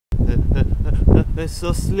it's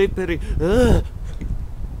so slippery. Ugh.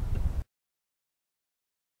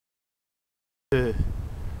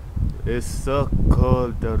 It's so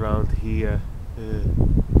cold around here.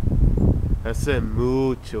 Hace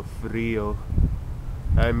mucho frío.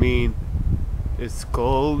 I mean, it's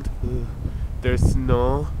cold, there's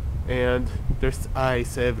snow, and there's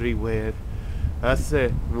ice everywhere.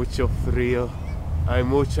 Hace mucho frío, hay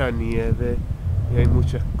mucha nieve, y hay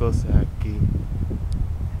muchas cosas aquí.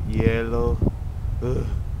 Hielo. Ugh.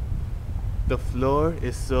 The floor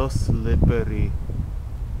is so slippery.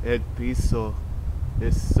 El piso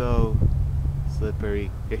is so slippery.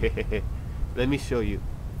 Let me show you.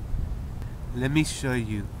 Let me show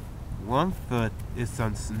you. One foot is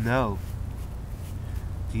on snow.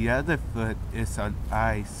 The other foot is on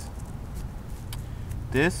ice.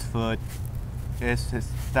 This foot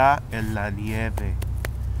está en la nieve.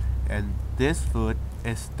 And this foot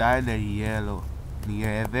está en el hielo.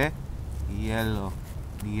 Nieve, hielo.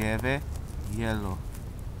 Nieve, hielo.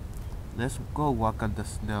 Let's go walk on the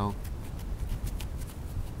snow.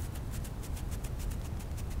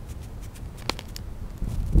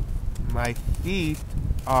 My feet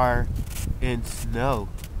are in snow.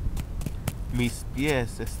 Mis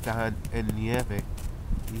pies están en nieve.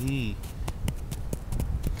 Y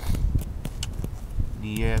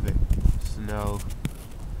nieve, snow.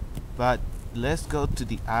 But let's go to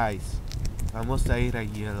the ice. Vamos a ir a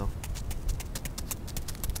hielo.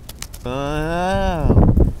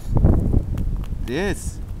 Oh,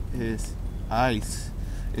 this is ice.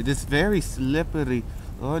 It is very slippery.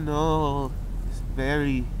 Oh no, it's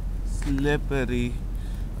very slippery.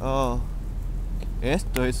 Oh,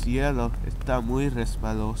 esto es hielo. Está muy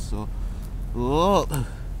resbaloso. Oh,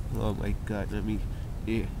 oh my God. Let me.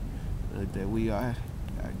 Yeah, there we are.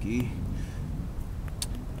 Aquí.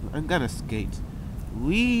 I'm gonna skate.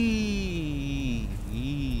 Wee.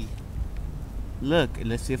 Look,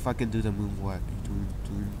 let's see if I can do the moonwalk. Doon,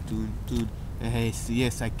 doon, doon, doon. Hey,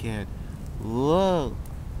 yes, I can. Whoa.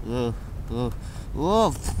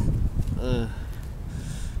 Whoa.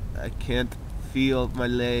 I can't feel my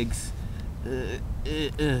legs.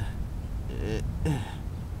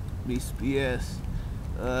 Mis pies.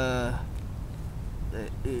 There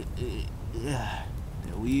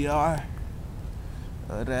we are.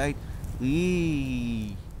 Alright.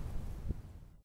 Wee.